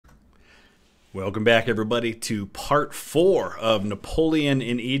Welcome back, everybody, to part 4 of Napoleon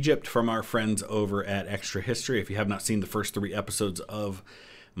in Egypt from our friends over at Extra History. If you have not seen the first 3 episodes of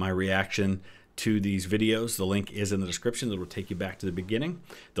my reaction to these videos, the link is in the description. It will take you back to the beginning.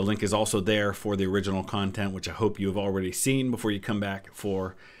 The link is also there for the original content, which I hope you have already seen before you come back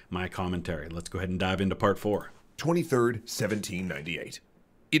for my commentary. Let's go ahead and dive into part 4. 23rd, 1798.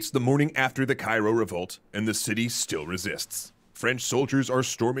 It's the morning after the Cairo revolt, and the city still resists. French soldiers are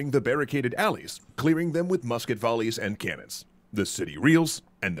storming the barricaded alleys, clearing them with musket volleys and cannons. The city reels,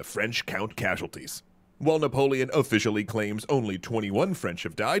 and the French count casualties. While Napoleon officially claims only 21 French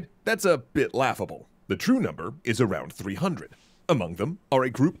have died, that's a bit laughable. The true number is around 300. Among them are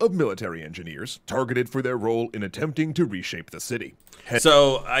a group of military engineers targeted for their role in attempting to reshape the city.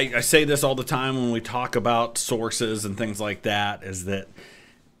 So I say this all the time when we talk about sources and things like that, is that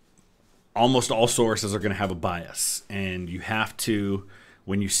almost all sources are going to have a bias, and you have to,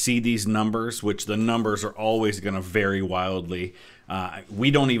 when you see these numbers, which the numbers are always going to vary wildly. We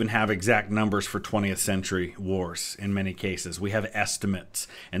don't even have exact numbers for 20th century wars in many cases. We have estimates,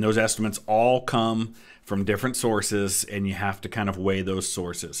 and those estimates all come from different sources, and you have to kind of weigh those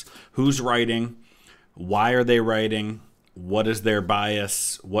sources. Who's writing? Why are they writing? What is their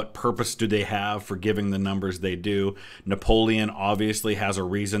bias? What purpose do they have for giving the numbers they do? Napoleon obviously has a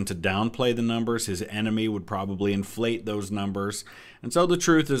reason to downplay the numbers. His enemy would probably inflate those numbers. And so the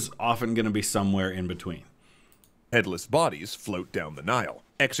truth is often going to be somewhere in between. Headless bodies float down the Nile.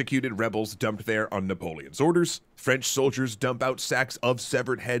 Executed rebels dumped there on Napoleon's orders. French soldiers dump out sacks of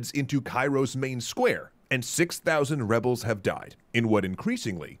severed heads into Cairo's main square. And 6,000 rebels have died in what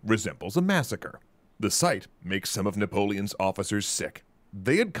increasingly resembles a massacre. The sight makes some of Napoleon's officers sick.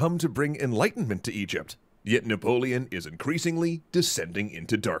 They had come to bring enlightenment to Egypt, yet Napoleon is increasingly descending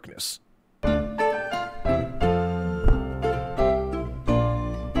into darkness. And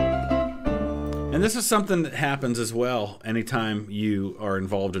this is something that happens as well anytime you are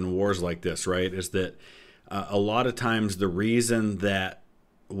involved in wars like this, right? Is that a lot of times the reason that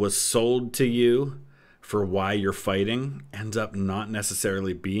was sold to you for why you're fighting ends up not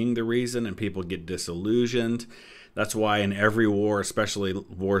necessarily being the reason, and people get disillusioned. That's why in every war, especially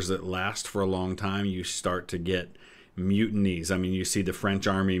wars that last for a long time, you start to get mutinies. I mean, you see the French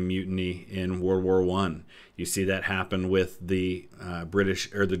army mutiny in World War I. You see that happen with the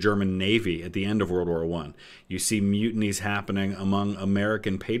British or the German Navy at the end of World War I. You see mutinies happening among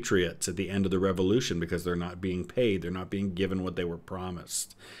American patriots at the end of the Revolution because they're not being paid. They're not being given what they were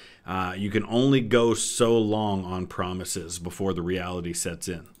promised. You can only go so long on promises before the reality sets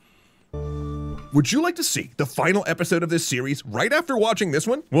in. Would you like to see the final episode of this series right after watching this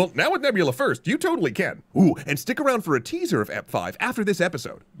one? Well, now with Nebula first, you totally can. Ooh, and stick around for a teaser of Ep 5 after this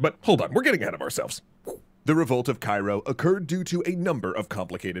episode. But hold on, we're getting ahead of ourselves. The revolt of Cairo occurred due to a number of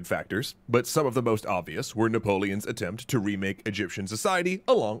complicated factors, but some of the most obvious were Napoleon's attempt to remake Egyptian society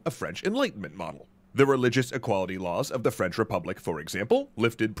along a French Enlightenment model. The religious equality laws of the French Republic, for example,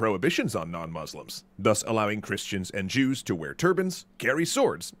 lifted prohibitions on non-Muslims, thus allowing Christians and Jews to wear turbans, carry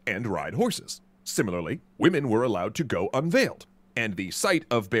swords, and ride horses. Similarly, women were allowed to go unveiled, and the sight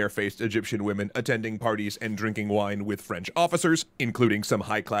of barefaced Egyptian women attending parties and drinking wine with French officers, including some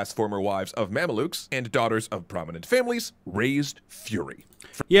high-class former wives of Mamelukes and daughters of prominent families, raised fury.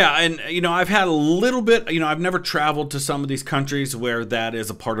 Yeah, and, I've had a little bit, I've never traveled to some of these countries where that is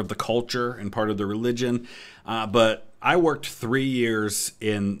a part of the culture and part of the religion, but I worked 3 years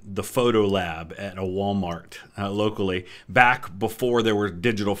in the photo lab at a Walmart locally, back before there was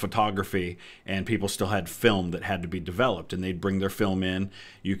digital photography and people still had film that had to be developed, and they'd bring their film in.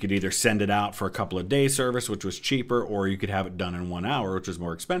 You could either send it out for a couple of days service, which was cheaper, or you could have it done in 1 hour, which was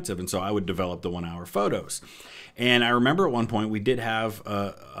more expensive, and so I would develop the 1 hour photos. And I remember at one point we did have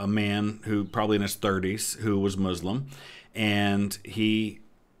a man who, probably in his 30s, who was Muslim, and he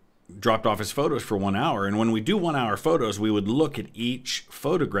dropped off his photos for 1 hour. And when we do 1 hour photos, we would look at each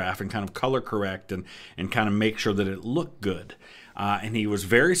photograph and kind of color correct and kind of make sure that it looked good. And he was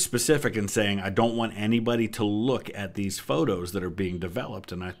very specific in saying, I don't want anybody to look at these photos that are being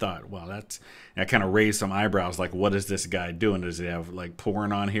developed. And I thought, well, that kind of raised some eyebrows. Like, what is this guy doing? Does he have like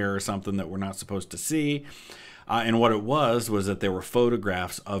porn on here or something that we're not supposed to see? And what it was that there were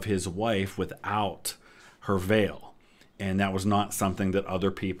photographs of his wife without her veil. And that was not something that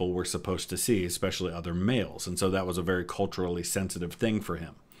other people were supposed to see, especially other males. And so that was a very culturally sensitive thing for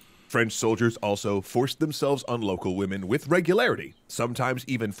him. French soldiers also forced themselves on local women with regularity, sometimes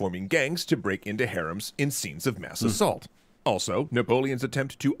even forming gangs to break into harems in scenes of mass assault. Also, Napoleon's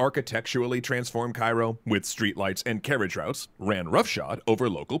attempt to architecturally transform Cairo with streetlights and carriage routes ran roughshod over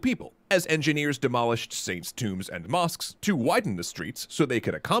local people, as engineers demolished saints' tombs and mosques to widen the streets so they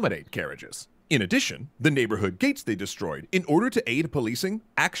could accommodate carriages. In addition, the neighborhood gates they destroyed in order to aid policing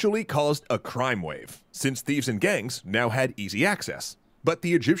actually caused a crime wave, since thieves and gangs now had easy access. But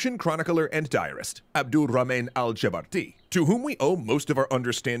the Egyptian chronicler and diarist, Abdul Rahman al-Jabarti, to whom we owe most of our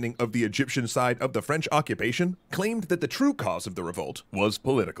understanding of the Egyptian side of the French occupation, claimed that the true cause of the revolt was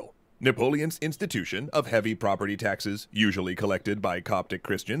political. Napoleon's institution of heavy property taxes, usually collected by Coptic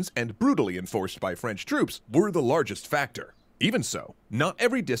Christians and brutally enforced by French troops, were the largest factor. Even so, not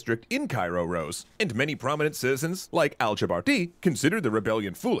every district in Cairo rose, and many prominent citizens, like al-Jabarti, considered the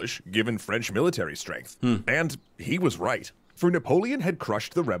rebellion foolish given French military strength. And he was right. For Napoleon had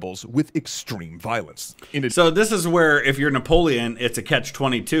crushed the rebels with extreme violence. So this is where, if you're Napoleon, it's a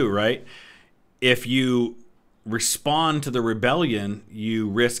catch-22, right? If you respond to the rebellion, you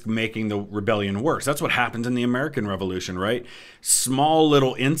risk making the rebellion worse. That's what happens in the American Revolution, right? Small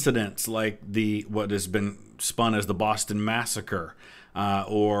little incidents like what has been spun as the Boston Massacre,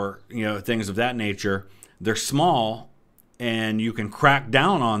 or things of that nature. They're small, and you can crack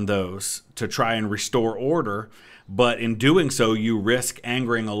down on those to try and restore order. But in doing so, you risk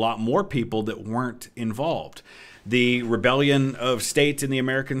angering a lot more people that weren't involved. The rebellion of states in the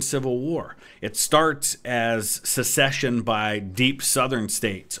American Civil War. It starts as secession by deep southern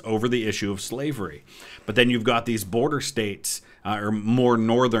states over the issue of slavery. But then you've got these border states, or more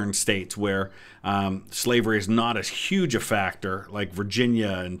northern states, where slavery is not as huge a factor, like Virginia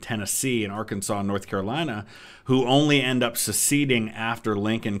and Tennessee and Arkansas and North Carolina, who only end up seceding after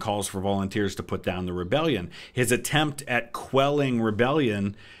Lincoln calls for volunteers to put down the rebellion. His attempt at quelling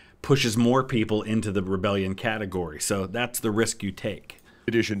rebellion pushes more people into the rebellion category. So that's the risk you take.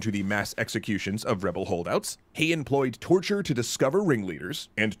 In addition to the mass executions of rebel holdouts, he employed torture to discover ringleaders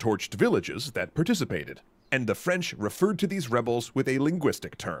and torched villages that participated. And the French referred to these rebels with a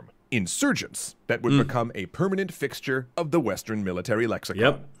linguistic term, insurgents, that would become a permanent fixture of the Western military lexicon.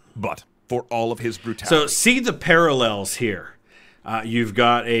 Yep. But for all of his brutality... So see the parallels here. You've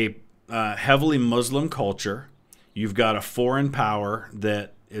got a heavily Muslim culture. You've got a foreign power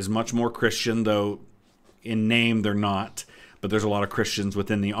that is much more Christian, though in name they're not. But there's a lot of Christians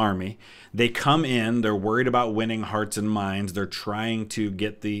within the army. They come in, they're worried about winning hearts and minds. They're trying to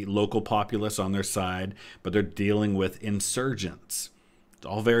get the local populace on their side, but they're dealing with insurgents. It's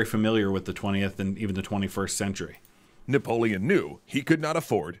all very familiar with the 20th and even the 21st century. Napoleon knew he could not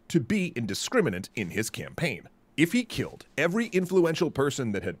afford to be indiscriminate in his campaign. If he killed every influential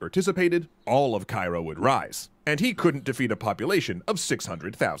person that had participated, all of Cairo would rise, and he couldn't defeat a population of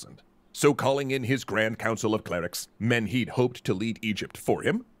 600,000. So calling in his Grand Council of Clerics, men he'd hoped to lead Egypt for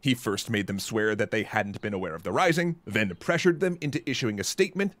him, he first made them swear that they hadn't been aware of the rising, then pressured them into issuing a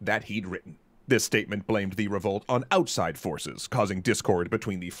statement that he'd written. This statement blamed the revolt on outside forces, causing discord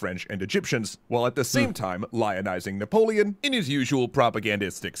between the French and Egyptians, while at the same time lionizing Napoleon in his usual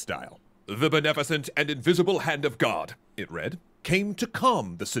propagandistic style. The beneficent and invisible hand of God, it read, came to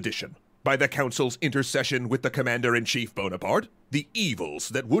calm the sedition. By the council's intercession with the commander-in-chief Bonaparte, the evils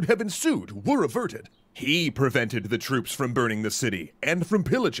that would have ensued were averted. He prevented the troops from burning the city and from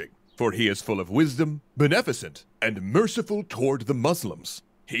pillaging, for he is full of wisdom, beneficent, and merciful toward the Muslims.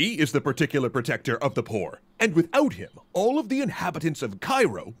 He is the particular protector of the poor, and without him, all of the inhabitants of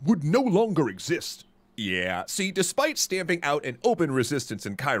Cairo would no longer exist. Yeah, see, despite stamping out an open resistance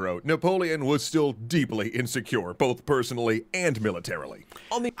in Cairo, Napoleon was still deeply insecure, both personally and militarily.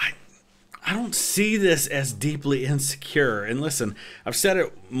 I don't see this as deeply insecure. And listen, I've said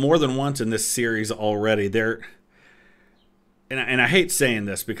it more than once in this series already. And I hate saying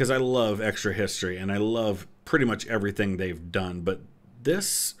this because I love extra history and I love pretty much everything they've done, but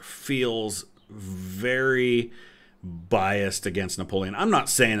this feels very biased against Napoleon. I'm not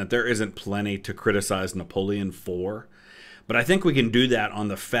saying that there isn't plenty to criticize Napoleon for, but I think we can do that on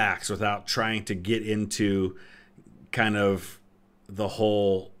the facts without trying to get into kind of the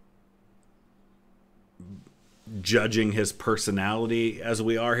whole judging his personality as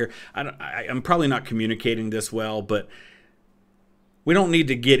we are here. I'm probably not communicating this well, but we don't need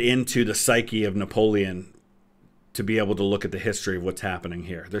to get into the psyche of Napoleon to be able to look at the history of what's happening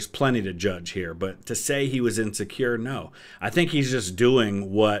here. There's plenty to judge here, but to say he was insecure, no. I think he's just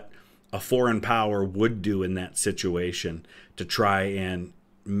doing what a foreign power would do in that situation to try and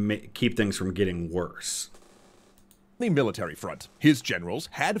keep things from getting worse. The military front. His generals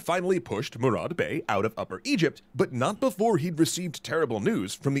had finally pushed Murad Bey out of Upper Egypt, but not before he'd received terrible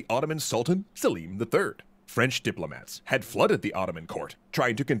news from the Ottoman Sultan Selim III. French diplomats had flooded the Ottoman court,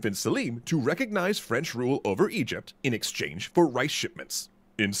 trying to convince Selim to recognize French rule over Egypt in exchange for rice shipments.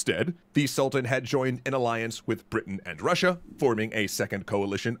 Instead, the Sultan had joined an alliance with Britain and Russia, forming a second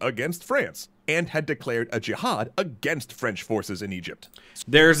coalition against France, and had declared a jihad against French forces in Egypt.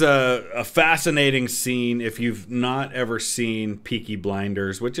 There's a fascinating scene, if you've not ever seen Peaky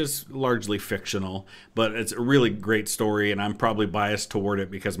Blinders, which is largely fictional, but it's a really great story, and I'm probably biased toward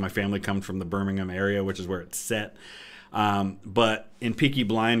it because my family comes from the Birmingham area, which is where it's set. But in Peaky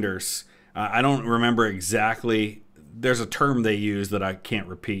Blinders, I don't remember exactly. There's a term they use that I can't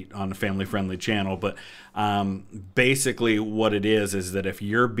repeat on a family-friendly channel, but basically what it is that if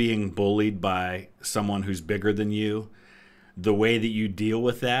you're being bullied by someone who's bigger than you, the way that you deal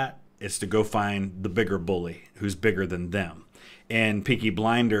with that is to go find the bigger bully who's bigger than them. In Peaky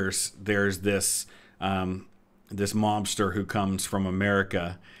Blinders, there's this mobster who comes from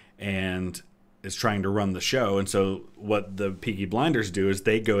America and is trying to run the show. And so what the Peaky Blinders do is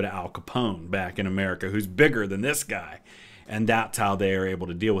they go to Al Capone back in America, who's bigger than this guy. And that's how they are able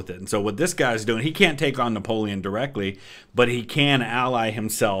to deal with it. And so what this guy's doing, he can't take on Napoleon directly, but he can ally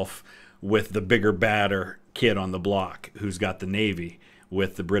himself with the bigger, badder kid on the block who's got the Navy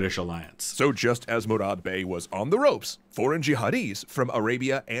with the British alliance. So just as Murad Bey was on the ropes, foreign jihadis from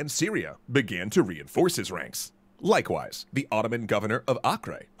Arabia and Syria began to reinforce his ranks. Likewise, the Ottoman governor of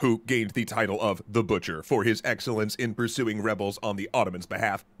Acre, who gained the title of the Butcher for his excellence in pursuing rebels on the Ottomans'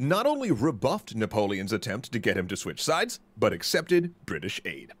 behalf, not only rebuffed Napoleon's attempt to get him to switch sides, but accepted British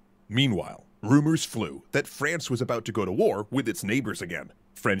aid. Meanwhile, rumors flew that France was about to go to war with its neighbors again.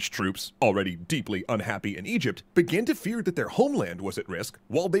 French troops, already deeply unhappy in Egypt, began to fear that their homeland was at risk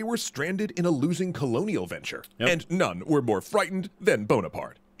while they were stranded in a losing colonial venture. Yep. And none were more frightened than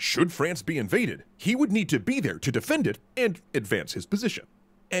Bonaparte. Should France be invaded, he would need to be there to defend it and advance his position.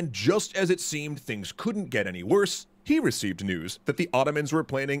 And just as it seemed things couldn't get any worse, he received news that the Ottomans were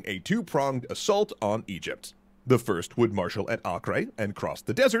planning a two-pronged assault on Egypt. The first would marshal at Acre and cross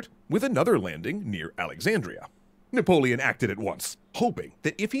the desert, with another landing near Alexandria. Napoleon acted at once, hoping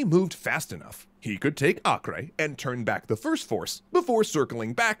that if he moved fast enough, he could take Acre and turn back the first force before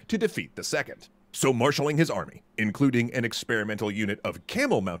circling back to defeat the second. So marshaling his army, including an experimental unit of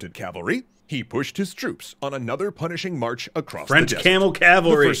camel-mounted cavalry, he pushed his troops on another punishing march across the desert. French camel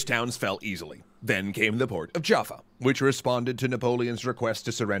cavalry. The first towns fell easily. Then came the port of Jaffa, which responded to Napoleon's request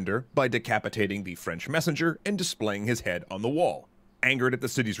to surrender by decapitating the French messenger and displaying his head on the wall. Angered at the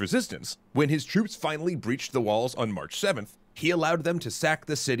city's resistance, when his troops finally breached the walls on March 7th, he allowed them to sack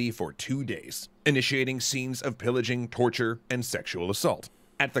the city for 2 days, initiating scenes of pillaging, torture, and sexual assault.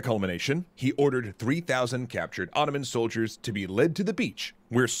 At the culmination, he ordered 3,000 captured Ottoman soldiers to be led to the beach,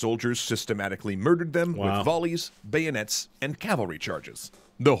 where soldiers systematically murdered them with volleys, bayonets, and cavalry charges.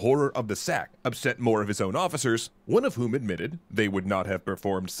 The horror of the sack upset more of his own officers, one of whom admitted they would not have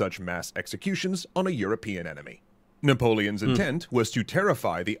performed such mass executions on a European enemy. Napoleon's intent was to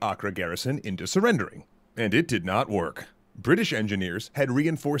terrify the Acre garrison into surrendering, and it did not work. British engineers had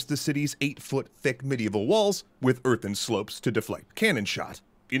reinforced the city's 8-foot-thick medieval walls with earthen slopes to deflect cannon shot.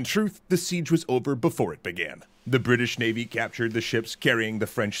 In truth, the siege was over before it began. The British Navy captured the ships carrying the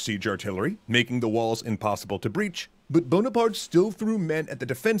French siege artillery, making the walls impossible to breach, but Bonaparte still threw men at the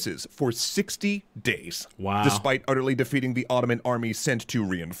defenses for 60 days. Wow. Despite utterly defeating the Ottoman army sent to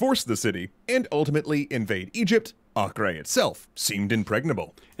reinforce the city and ultimately invade Egypt, Acre itself seemed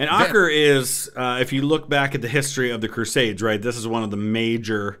impregnable. And Acre is, if you look back at the history of the Crusades, right, this is one of the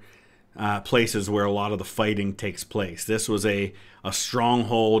major places where a lot of the fighting takes place. This was a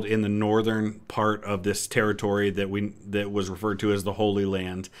stronghold in the northern part of this territory that was referred to as the Holy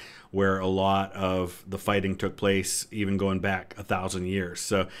Land, where a lot of the fighting took place, even going back 1,000 years.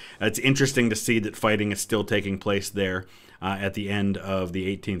 So it's interesting to see that fighting is still taking place there at the end of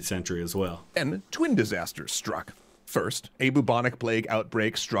the 18th century as well. And twin disasters struck. First, a bubonic plague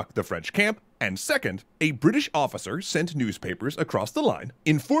outbreak struck the French camp, and second, a British officer sent newspapers across the line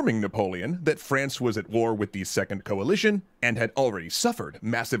informing Napoleon that France was at war with the Second Coalition and had already suffered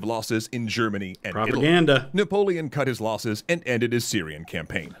massive losses in Germany and Propaganda. Italy. Napoleon cut his losses and ended his Syrian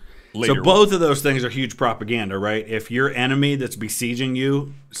campaign. Later, so both of those things are huge propaganda, right? If your enemy that's besieging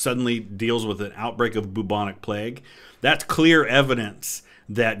you suddenly deals with an outbreak of bubonic plague, that's clear evidence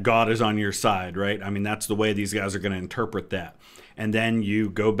that God is on your side, right? I mean, that's the way these guys are going to interpret that. And then you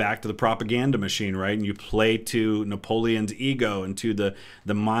go back to the propaganda machine, right? And you play to Napoleon's ego and to the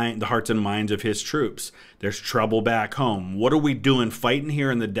hearts and minds of his troops. There's trouble back home. What are we doing fighting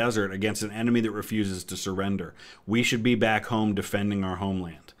here in the desert against an enemy that refuses to surrender? We should be back home defending our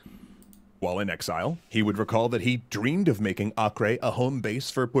homeland. While in exile, he would recall that he dreamed of making Acre a home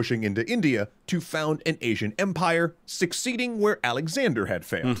base for pushing into India to found an Asian empire, succeeding where Alexander had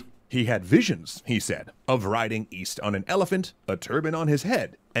failed. He had visions, he said, of riding east on an elephant, a turban on his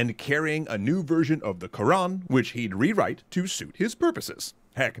head, and carrying a new version of the Quran, which he'd rewrite to suit his purposes.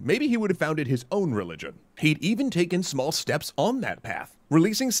 Heck, maybe he would have founded his own religion. He'd even taken small steps on that path,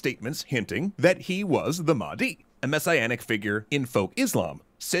 releasing statements hinting that he was the Mahdi, a messianic figure in folk Islam,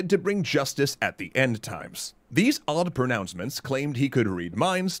 said to bring justice at the end times. These odd pronouncements claimed he could read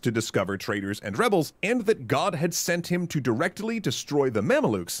minds to discover traitors and rebels, and that God had sent him to directly destroy the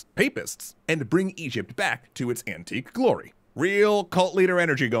Mamelukes, papists, and bring Egypt back to its antique glory. Real cult leader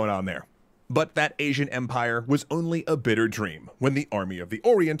energy going on there. But that Asian empire was only a bitter dream when the army of the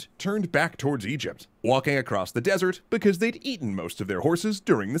Orient turned back towards Egypt, walking across the desert because they'd eaten most of their horses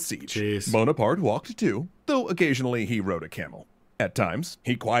during the siege. Jeez. Bonaparte walked too, though occasionally he rode a camel. At times,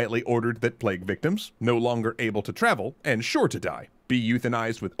 he quietly ordered that plague victims, no longer able to travel and sure to die, be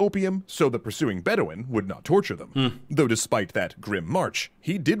euthanized with opium so the pursuing Bedouin would not torture them. Though despite that grim march,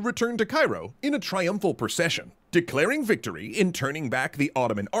 he did return to Cairo in a triumphal procession, declaring victory in turning back the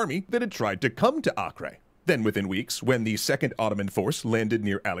Ottoman army that had tried to come to Acre. Then within weeks, when the Second Ottoman force landed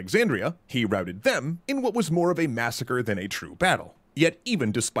near Alexandria, he routed them in what was more of a massacre than a true battle. Yet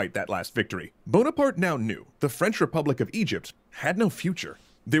even despite that last victory, Bonaparte now knew the French Republic of Egypt had no future.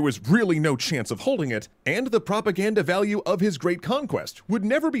 There was really no chance of holding it, and the propaganda value of his great conquest would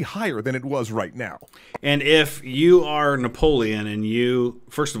never be higher than it was right now. And if you are Napoleon and you,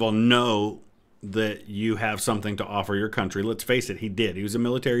 first of all, know that you have something to offer your country, let's face it, he did. He was a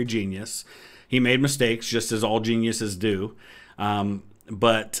military genius. He made mistakes, just as all geniuses do.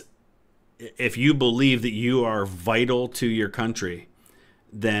 But if you believe that you are vital to your country,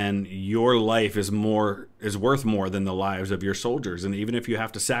 then your life is worth more than the lives of your soldiers. And even if you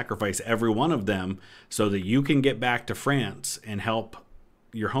have to sacrifice every one of them so that you can get back to France and help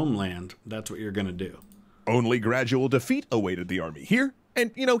your homeland, that's what you're going to do. Only gradual defeat awaited the army here,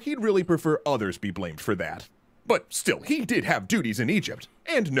 and, he'd really prefer others be blamed for that. But still, he did have duties in Egypt,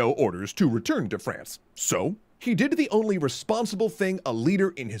 and no orders to return to France. So, he did the only responsible thing a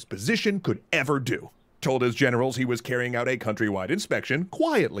leader in his position could ever do. Told his generals he was carrying out a countrywide inspection,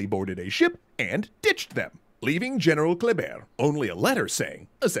 quietly boarded a ship, and ditched them, leaving General Kleber only a letter saying,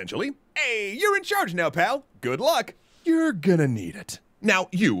 essentially, "Hey, you're in charge now, pal. Good luck. You're gonna need it." Now,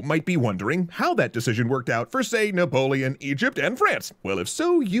 you might be wondering how that decision worked out for, say, Napoleon, Egypt, and France. Well, if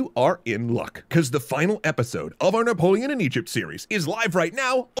so, you are in luck, because the final episode of our Napoleon in Egypt series is live right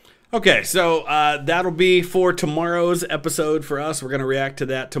now. Okay, so that'll be for tomorrow's episode for us. We're going to react to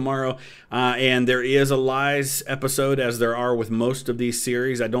that tomorrow. And there is a lies episode, as there are with most of these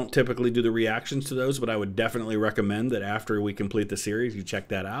series. I don't typically do the reactions to those, but I would definitely recommend that after we complete the series, you check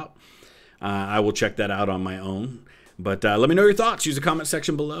that out. I will check that out on my own. But let me know your thoughts. Use the comment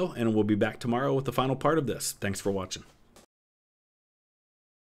section below, and we'll be back tomorrow with the final part of this. Thanks for watching.